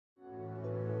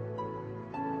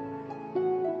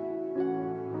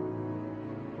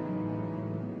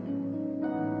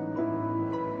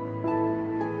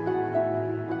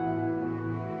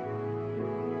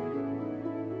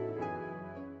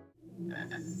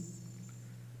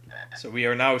So we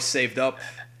are now saved up,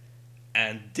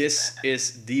 and this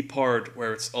is the part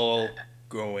where it's all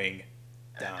going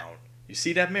down. You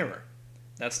see that mirror?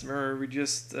 That's the mirror we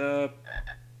just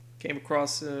came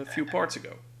across a few parts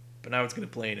ago. But now it's going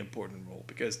to play an important role,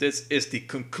 because this is the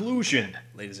conclusion,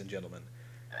 ladies and gentlemen,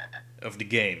 of the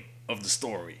game, of the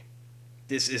story.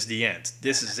 This is the end.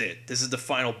 This is it. This is the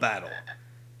final battle.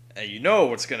 And you know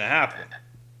what's going to happen.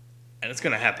 And it's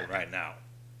going to happen right now.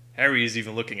 Harry is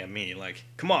even looking at me like,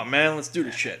 come on, man, let's do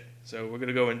this shit. So we're going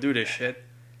to go and do this shit.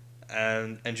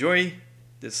 And enjoy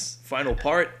this final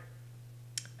part.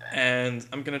 And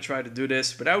I'm going to try to do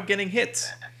this without getting hit.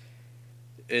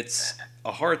 It's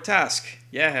a hard task.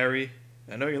 Yeah, Harry.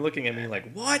 I know you're looking at me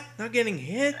like, what? Not getting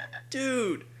hit?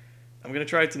 Dude. I'm going to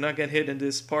try to not get hit in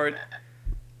this part.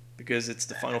 Because it's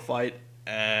the final fight.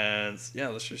 And yeah,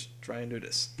 let's just try and do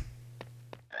this.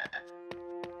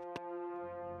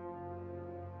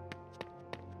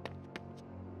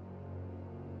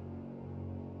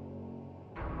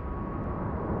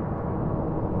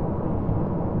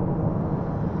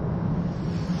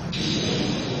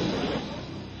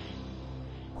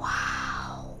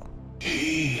 Wow.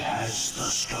 He has the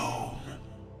stone.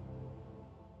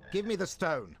 Give me the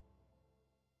stone.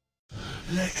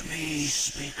 Let me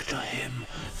speak to him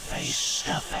face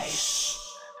to face.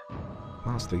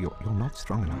 Master, you're not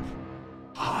strong enough.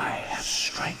 I have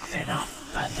strength enough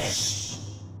for this.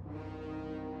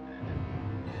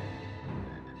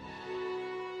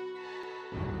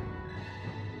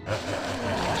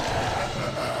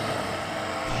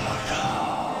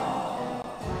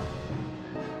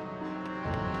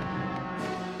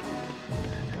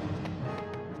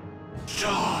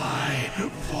 Die,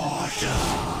 Potter!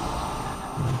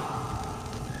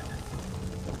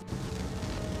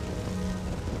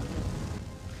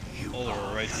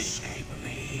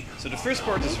 Alrighty. So the first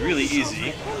part is really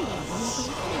easy.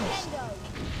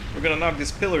 We're gonna knock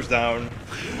these pillars down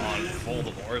on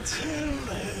Voldemort.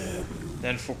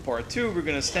 Then for part 2, we're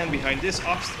gonna stand behind this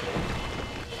obstacle.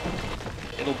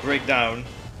 It'll break down.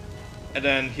 And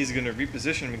then he's gonna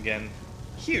reposition him again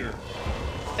here.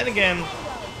 And again,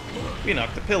 we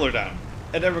knock the pillar down.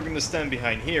 And then we're gonna stand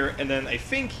behind here, and then I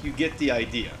think you get the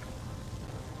idea.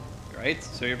 Right?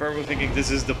 So you're probably thinking this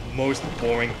is the most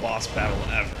boring boss battle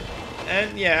ever.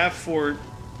 And yeah, for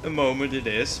a moment it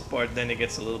is, but then it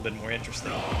gets a little bit more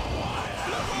interesting.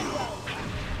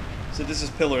 So this is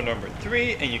pillar number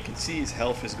 3, and you can see his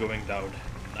health is going down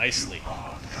nicely.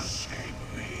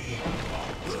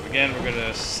 So again, we're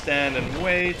gonna stand and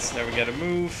wait, then we gotta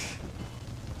move.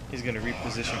 He's gonna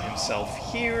reposition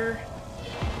himself here.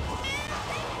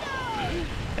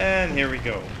 And here we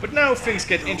go. But now things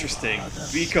get interesting,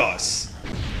 because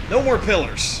no more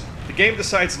pillars. The game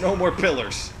decides no more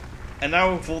pillars. And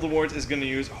now Voldemort is going to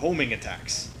use homing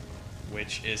attacks,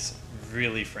 which is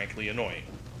really, frankly, annoying.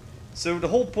 So the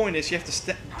whole point is you have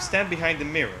to stand behind the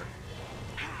mirror.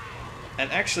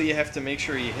 And actually you have to make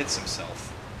sure he hits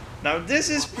himself. Now this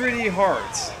is pretty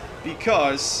hard,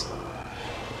 because,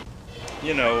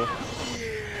 you know,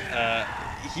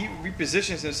 he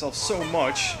repositions himself so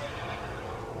much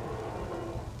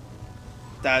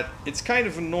that it's kind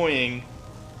of annoying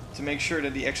to make sure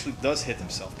that he actually does hit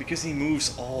himself, because he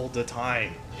moves all the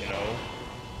time, you know?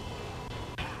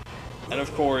 And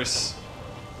of course,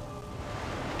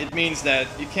 it means that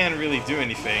you can't really do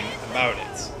anything about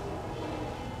it.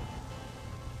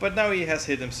 But now he has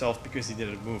hit himself because he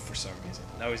didn't move for some reason.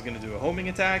 Now he's gonna do a homing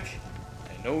attack.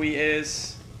 I know he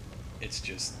is. It's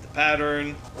just the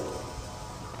pattern.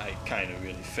 I kind of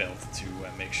really failed to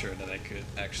make sure that I could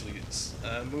actually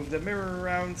move the mirror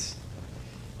around.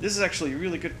 This is actually a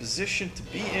really good position to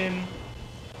be in,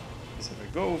 because if I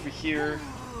go over here,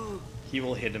 he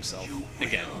will hit himself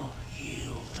again.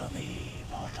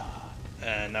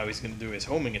 And now he's going to do his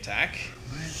homing attack.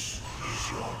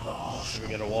 So we're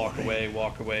going to walk away,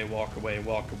 walk away, walk away,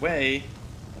 walk away.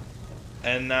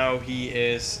 And now he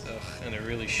is in a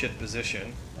really shit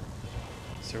position.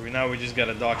 So we just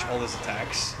gotta dodge all his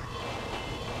attacks.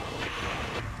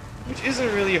 Which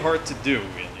isn't really hard to do,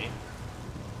 really.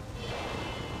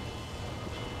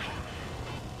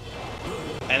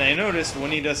 And I noticed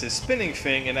when he does his spinning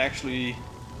thing, it actually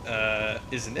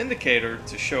is an indicator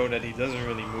to show that he doesn't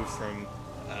really move from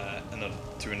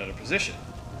another position.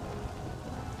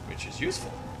 Which is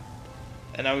useful.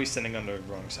 And now he's standing on the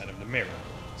wrong side of the mirror.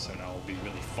 So now I'll be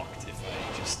really fucked if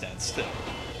I just stand still.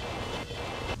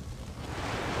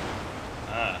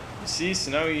 You see, so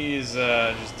now he is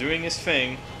just doing his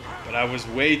thing, but I was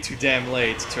way too damn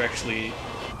late to actually,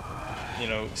 you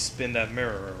know, spin that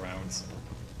mirror around.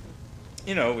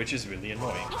 You know, which is really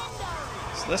annoying.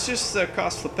 So let's just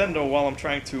cast Flipendo while I'm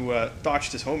trying to dodge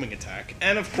this homing attack.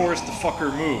 And of course the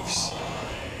fucker moves.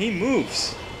 He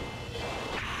moves.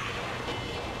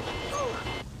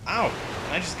 Ow!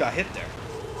 I just got hit there.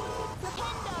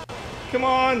 Come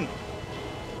on!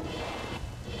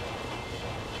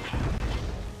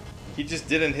 He just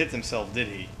didn't hit himself, did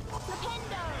he?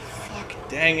 Fuck,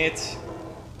 dang it.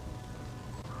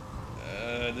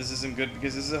 This isn't good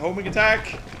because this is a homing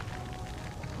attack.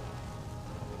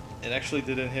 It actually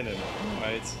didn't hit him,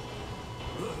 right?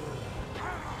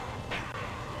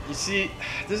 You see,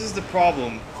 this is the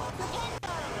problem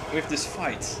with this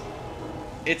fight.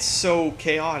 It's so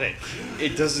chaotic.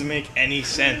 It doesn't make any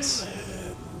sense.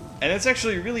 And it's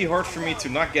actually really hard for me to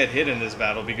not get hit in this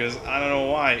battle because I don't know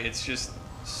why. It's just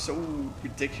so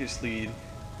ridiculously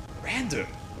random.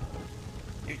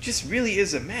 It just really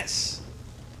is a mess.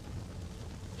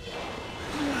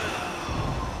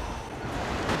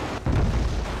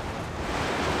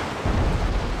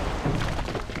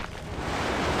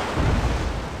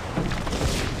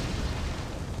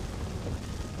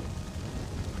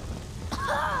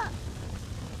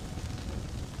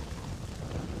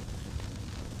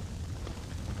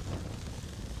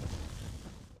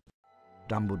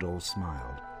 Dumbledore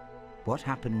smiled. What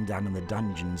happened down in the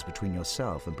dungeons between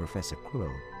yourself and Professor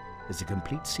Quirrell is a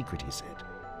complete secret, he said.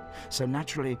 So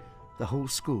naturally, the whole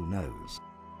school knows.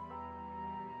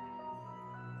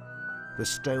 The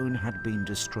stone had been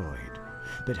destroyed,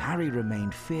 but Harry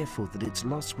remained fearful that its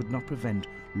loss would not prevent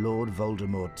Lord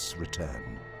Voldemort's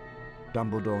return.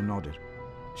 Dumbledore nodded,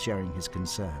 sharing his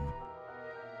concern.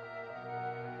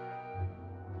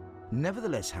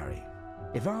 Nevertheless, Harry,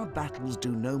 if our battles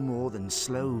do no more than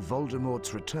slow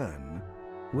Voldemort's return,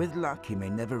 with luck he may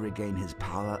never regain his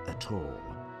power at all.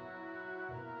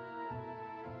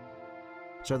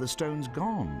 So the stone's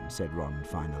gone, said Ron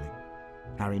finally.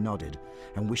 Harry nodded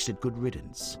and wished it good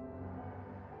riddance.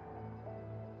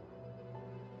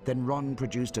 Then Ron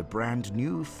produced a brand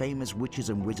new famous witches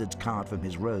and wizards card from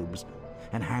his robes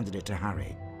and handed it to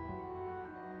Harry.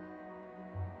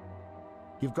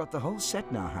 You've got the whole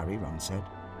set now, Harry, Ron said.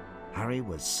 Harry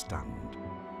was stunned.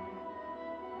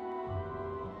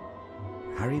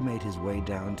 Harry made his way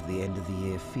down to the end of the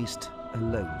year feast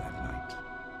alone that night.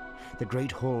 The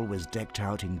great hall was decked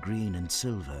out in green and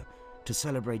silver to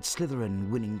celebrate Slytherin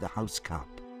winning the House Cup.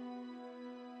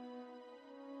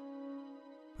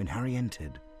 When Harry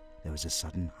entered, there was a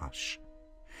sudden hush.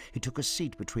 He took a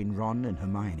seat between Ron and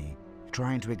Hermione,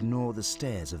 trying to ignore the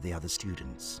stares of the other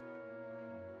students.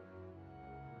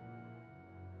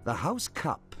 The House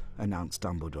Cup, announced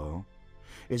Dumbledore,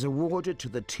 is awarded to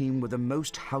the team with the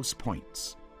most house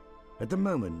points. At the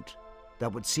moment,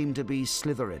 that would seem to be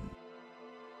Slytherin.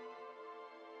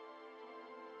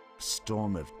 A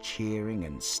storm of cheering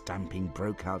and stamping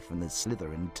broke out from the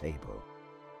Slytherin table.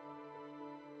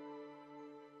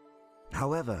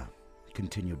 However,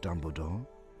 continued Dumbledore,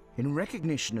 in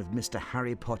recognition of Mr.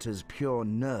 Harry Potter's pure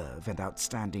nerve and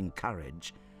outstanding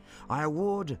courage, I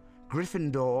award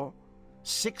Gryffindor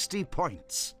 60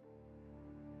 points.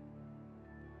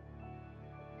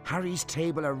 Harry's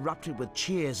table erupted with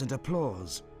cheers and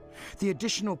applause. The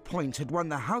additional points had won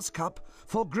the House Cup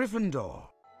for Gryffindor.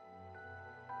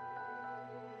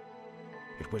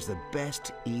 It was the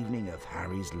best evening of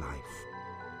Harry's life.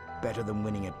 Better than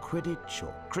winning at Quidditch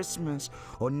or Christmas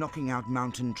or knocking out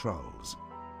mountain trolls.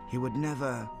 He would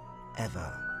never,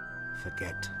 ever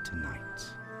forget tonight.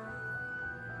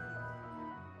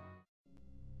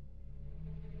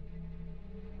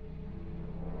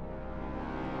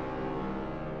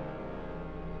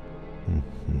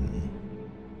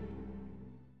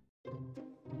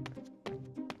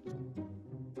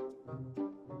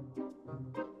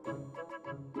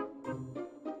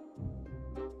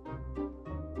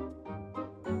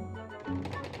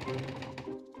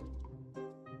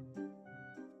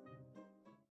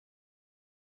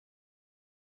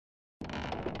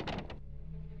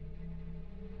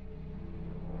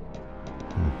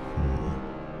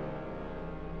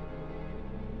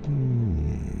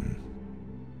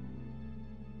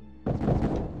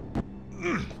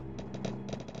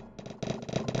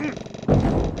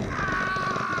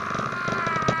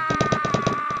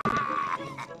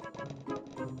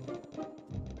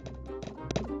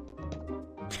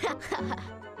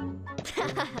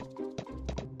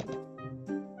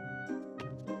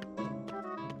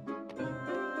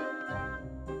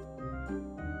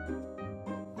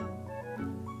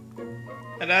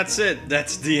 And that's it.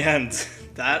 That's the end.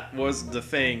 That was the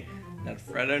thing that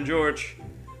Fred and George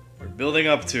were building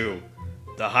up to.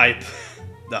 The hype.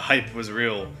 The hype was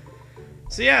real.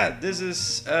 So yeah, this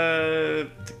is the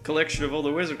collection of all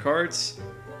the wizard cards.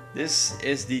 This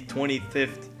is the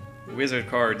 25th wizard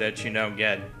card that you now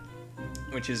get,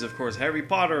 which is of course Harry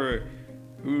Potter,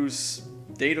 whose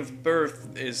date of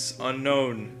birth is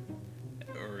unknown,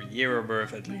 or year of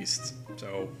birth at least.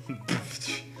 So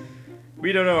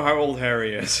we don't know how old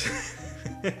Harry is.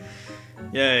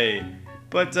 Yay.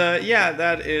 But yeah,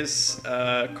 that is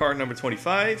card number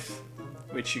 25,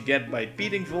 which you get by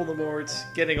beating Voldemort,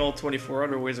 getting all 24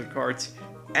 other wizard cards,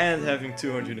 and having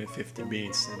 250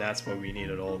 beans. And that's why we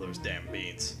needed all those damn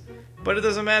beans. But it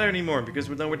doesn't matter anymore because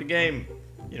we're done with the game.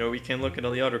 You know, we can look at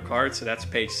all the other cards. So that's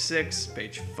page 6,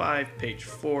 page 5, page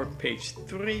 4, page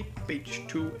 3, page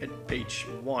 2, and page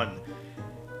 1.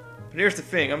 But here's the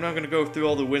thing, I'm not going to go through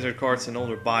all the wizard cards and all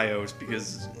their bios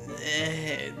because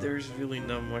there's really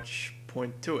not much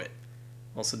point to it.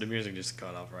 Also, the music just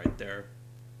cut off right there.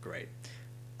 Great.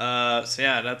 So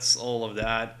yeah, that's all of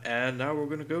that. And now we're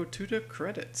going to go to the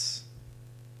credits.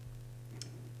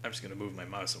 I'm just going to move my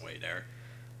mouse away there.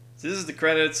 So this is the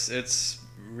credits. It's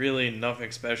really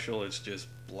nothing special. It's just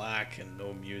black and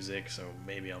no music. So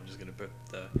maybe I'm just going to put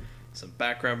some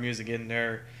background music in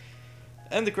there.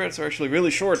 And the credits are actually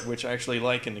really short, which I actually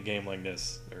like in a game like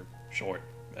this. They're short,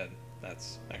 and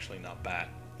that's actually not bad.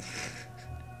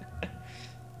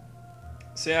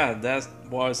 So yeah, that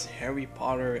was Harry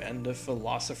Potter and the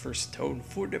Philosopher's Stone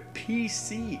for the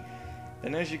PC.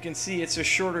 And as you can see, it's a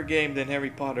shorter game than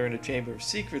Harry Potter and the Chamber of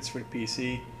Secrets for the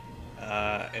PC.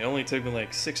 It only took me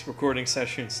like 6 recording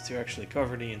sessions to actually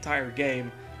cover the entire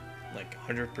game, like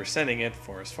 100%ing it,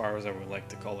 for as far as I would like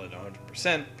to call it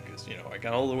 100%, because, you know, I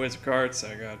got all the wizard cards,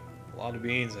 I got a lot of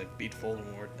beans, I beat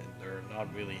Voldemort, and there are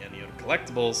not really any other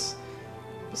collectibles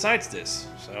besides this.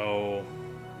 So,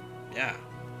 yeah,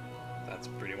 that's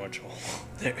pretty much all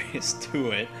there is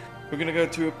to it. We're gonna go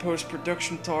to a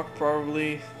post-production talk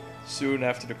probably soon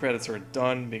after the credits are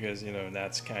done, because, you know,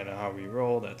 that's kind of how we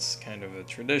roll. That's kind of a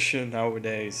tradition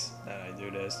nowadays that I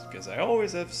do this, because I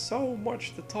always have so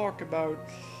much to talk about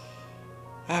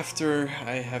after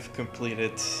I have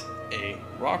completed a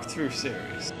walkthrough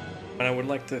series. And I would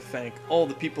like to thank all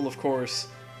the people, of course,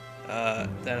 that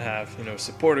have, you know,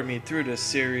 supported me through this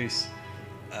series.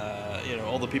 You know,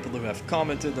 all the people who have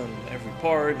commented on every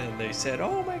part, and they said,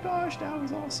 oh my gosh, that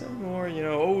was awesome, or, you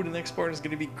know, oh, the next part is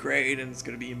going to be great and it's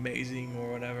going to be amazing,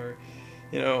 or whatever.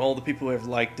 You know, all the people who have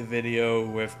liked the video,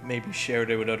 who have maybe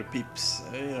shared it with other peeps,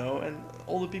 you know, and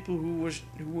all the people who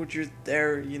were just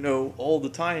there, you know, all the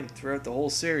time throughout the whole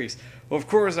series. Well, of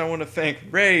course, I want to thank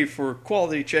Ray for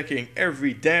quality checking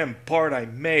every damn part I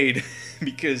made,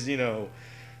 because, you know,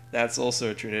 that's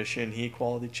also a tradition. He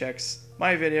quality checks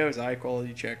my videos, I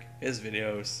quality check his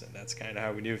videos, and that's kind of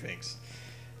how we do things.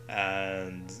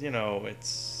 And, you know,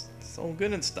 it's all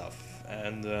good and stuff.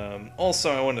 And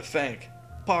also, I want to thank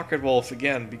Pocket Wolf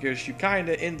again, because you kind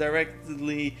of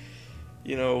indirectly,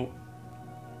 you know,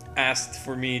 asked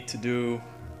for me to do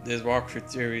this walkthrough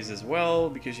series as well,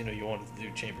 because, you know, you wanted to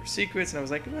do Chamber of Secrets, and I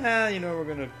was like, nah, you know, we're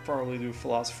gonna probably do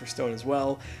Philosopher's Stone as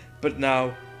well. But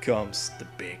now comes the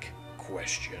big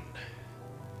question,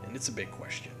 and it's a big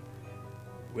question.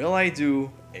 Will I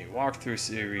do a walkthrough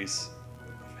series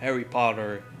of Harry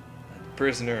Potter and the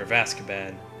Prisoner of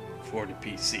Azkaban for the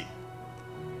PC?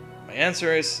 My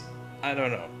answer is, I don't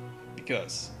know,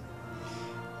 because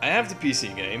I have the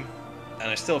PC game, and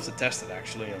I still have to test it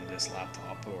actually on this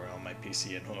laptop or on my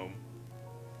PC at home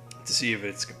to see if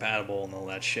it's compatible and all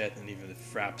that shit, and even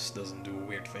if Fraps doesn't do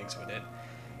weird things with it.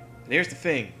 And here's the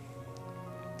thing,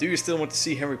 do you still want to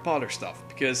see Harry Potter stuff?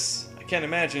 Because I can't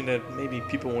imagine that maybe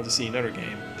people want to see another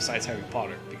game besides Harry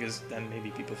Potter, because then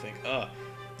maybe people think,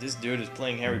 this dude is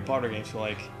playing Harry Potter games for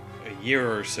like a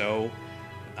year or so.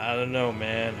 I don't know,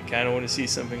 man, I kind of want to see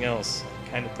something else.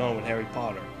 I'm kind of done with Harry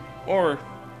Potter. Or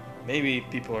maybe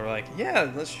people are like,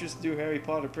 yeah, let's just do Harry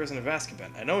Potter Prisoner of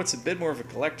Azkaban. I know it's a bit more of a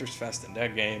collector's fest in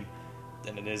that game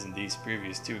than it is in these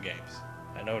previous 2 games.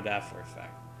 I know that for a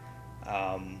fact.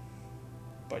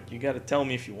 But you gotta tell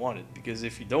me if you want it, because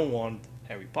if you don't want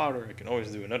Harry Potter, I can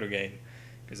always do another game,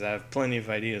 because I have plenty of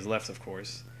ideas left, of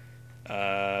course.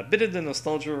 A bit of the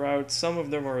nostalgia route, some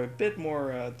of them are a bit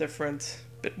more different,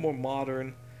 a bit more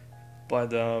modern,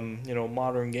 but, you know,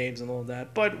 modern games and all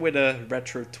that, but with a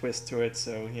retro twist to it,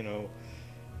 so, you know,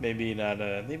 maybe not,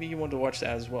 maybe you want to watch that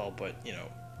as well, but, you know,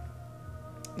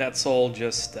 that's all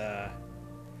just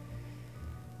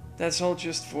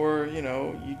for, you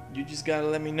know, you just gotta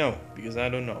let me know, because I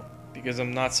don't know. Because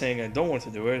I'm not saying I don't want to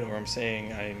do it, or I'm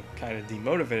saying I'm kind of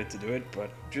demotivated to do it, but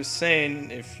I'm just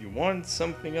saying, if you want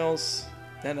something else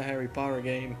than a Harry Potter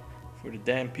game for the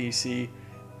damn PC,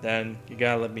 then you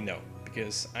gotta let me know,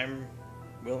 because I'm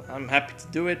happy to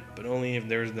do it, but only if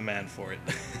there's demand for it.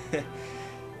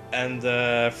 And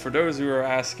for those who are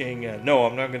asking, no,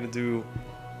 I'm not going to do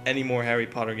any more Harry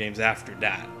Potter games after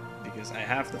that. Because I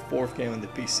have the 4th game on the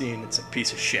PC and it's a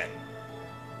piece of shit.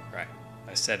 Right,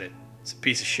 I said it. It's a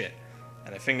piece of shit.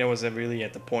 And I think that was really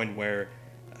at the point where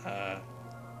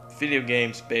video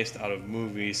games based out of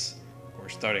movies were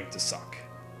starting to suck.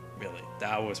 Really.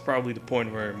 That was probably the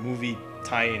point where movie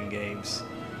tie-in games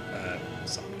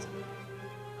sucked.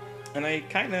 And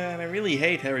I really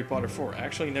hate Harry Potter 4. I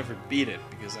actually never beat it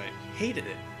because I hated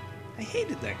it. I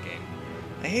hated that game.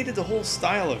 I hated the whole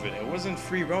style of it. It wasn't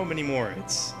free roam anymore.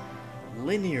 It's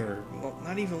linear. Well,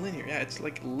 not even linear. Yeah, it's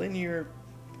like linear,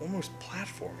 almost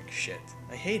platforming shit.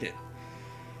 I hate it.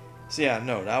 So yeah,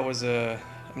 no, that was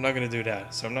I'm not gonna do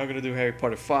that. So I'm not gonna do Harry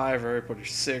Potter 5 or Harry Potter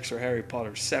 6 or Harry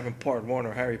Potter 7 Part 1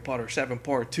 or Harry Potter 7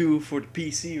 Part 2 for the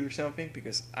PC or something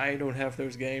because I don't have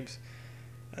those games.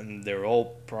 And they're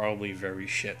all probably very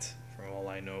shit, from all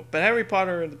I know. But Harry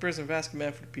Potter and the Prison of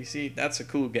Azkaban for the PC, that's a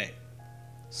cool game.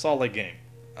 Solid game.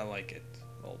 I like it.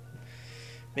 Well,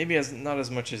 maybe not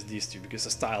as much as these two, because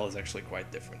the style is actually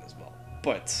quite different as well.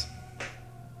 But,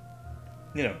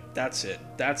 you know, that's it.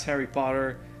 That's Harry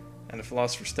Potter and the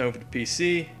Philosopher's Stone for the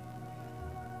PC.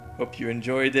 Hope you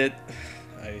enjoyed it.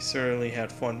 I certainly had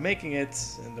fun making it,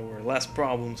 and there were less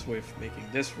problems with making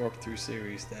this walkthrough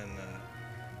series than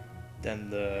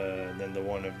the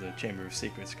one of the Chamber of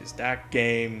Secrets, because that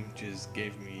game just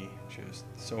gave me just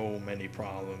so many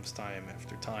problems time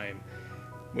after time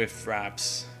with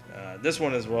fraps. This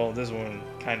one as well. This one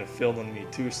kind of failed on me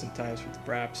too sometimes with the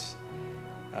fraps.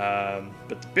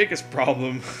 But the biggest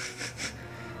problem,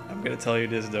 I'm gonna tell you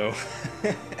this though.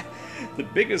 The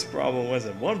biggest problem was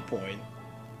at one point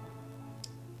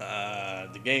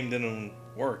the game didn't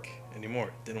work anymore.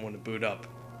 It didn't want to boot up.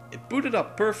 It booted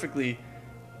up perfectly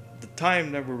the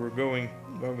time that we were going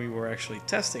when we were actually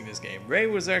testing this game. Ray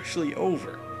was actually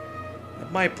over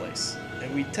at my place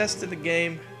and we tested the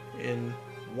game in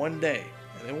one day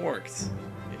and it worked.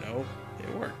 You know,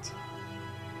 it worked.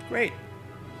 Great.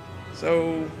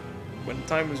 So when the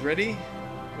time was ready,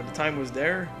 when the time was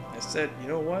there, I said, you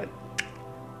know what?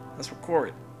 Let's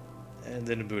record. And it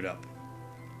didn't boot up.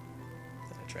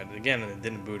 Then I tried it again and it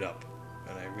didn't boot up.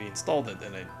 And I reinstalled it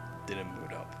and it didn't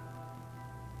boot up.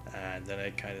 And then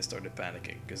I kind of started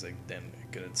panicking because then I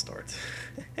couldn't start.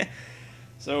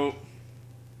 So,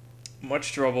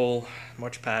 much trouble,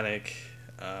 much panic.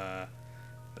 But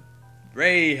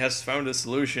Ray has found a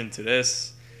solution to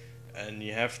this. And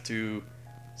you have to,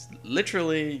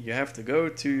 literally, you have to go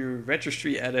to your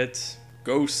registry edit,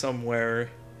 go somewhere,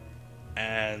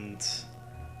 and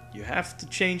you have to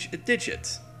change a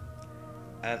digit.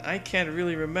 And I can't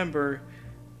really remember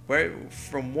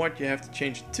from what you have to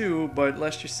change it to, but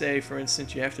let's just say, for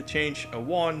instance, you have to change a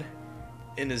 1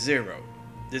 in a 0.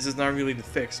 This is not really the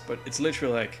fix, but it's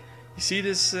literally like, you see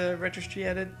this registry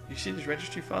edit? You see this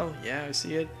registry file? Yeah, I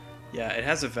see it. Yeah, it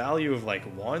has a value of like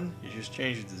 1. You just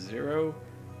change it to 0.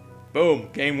 Boom,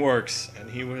 game works. And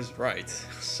he was right.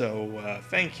 So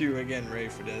thank you again, Ray,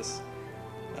 for this.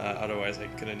 Otherwise, I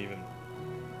couldn't even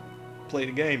play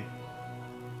the game.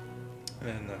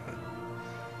 And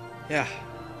yeah.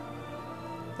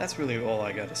 That's really all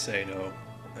I gotta say, though.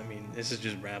 I mean, this is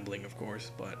just rambling, of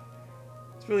course, but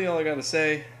it's really all I gotta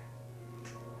say.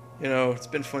 You know, it's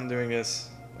been fun doing this,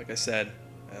 like I said,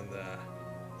 and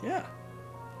yeah,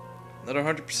 another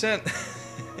 100%.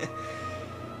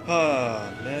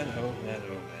 Oh man, oh man,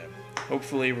 oh man.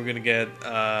 Hopefully, we're gonna get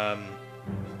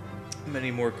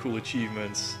many more cool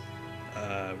achievements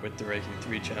with the Reiki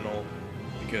 3 channel,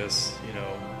 because you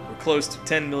know we're close to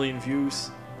 10 million views.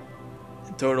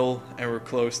 Total, and we're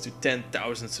close to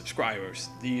 10,000 subscribers.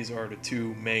 These are the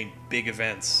two main big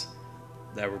events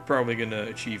that we're probably gonna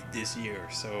achieve this year.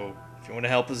 So if you want to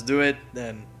help us do it,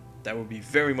 then that would be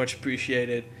very much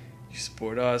appreciated. You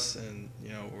support us, and you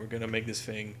know we're gonna make this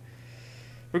thing.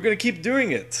 We're gonna keep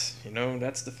doing it. You know,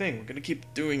 that's the thing. We're gonna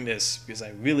keep doing this because I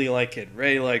really like it.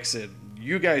 Ray likes it.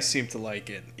 You guys seem to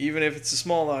like it, even if it's a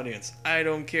small audience. I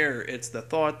don't care. It's the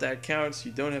thought that counts.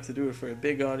 You don't have to do it for a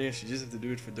big audience. You just have to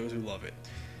do it for those who love it.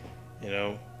 You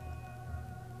know?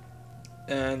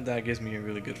 And that gives me a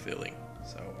really good feeling.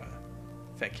 So,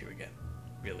 thank you again.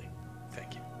 Really.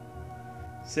 Thank you.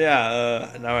 So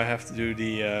yeah, now I have to do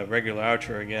the regular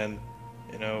outro again.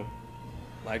 You know,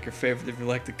 like or favorite if you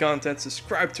like the content.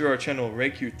 Subscribe to our channel,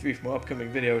 RayQ3, for more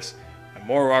upcoming videos and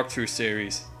more walkthrough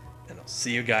series. And I'll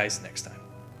see you guys next time.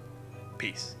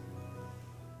 Peace.